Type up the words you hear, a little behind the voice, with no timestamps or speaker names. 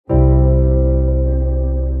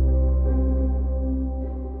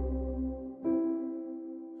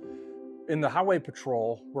In the highway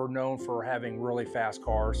patrol, we're known for having really fast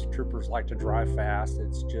cars. Troopers like to drive fast.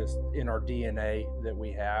 It's just in our DNA that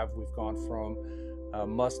we have. We've gone from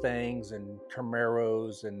Mustangs and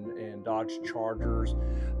Camaros and Dodge Chargers.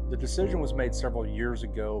 The decision was made several years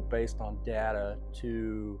ago based on data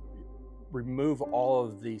to remove all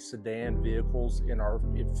of the sedan vehicles in our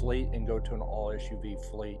fleet and go to an all SUV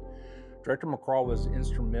fleet. Director McCraw was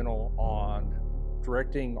instrumental on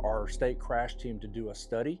directing our state crash team to do a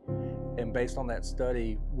study, and based on that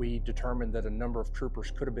study, we determined that a number of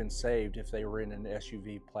troopers could have been saved if they were in an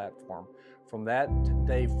SUV platform. From that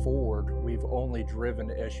day forward, we've only driven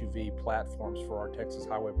SUV platforms for our Texas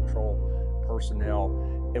Highway Patrol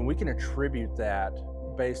personnel, and we can attribute that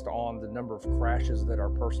based on the number of crashes that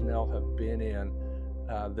our personnel have been in,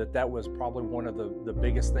 that was probably one of the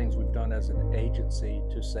biggest things we've done as an agency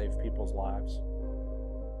to save people's lives.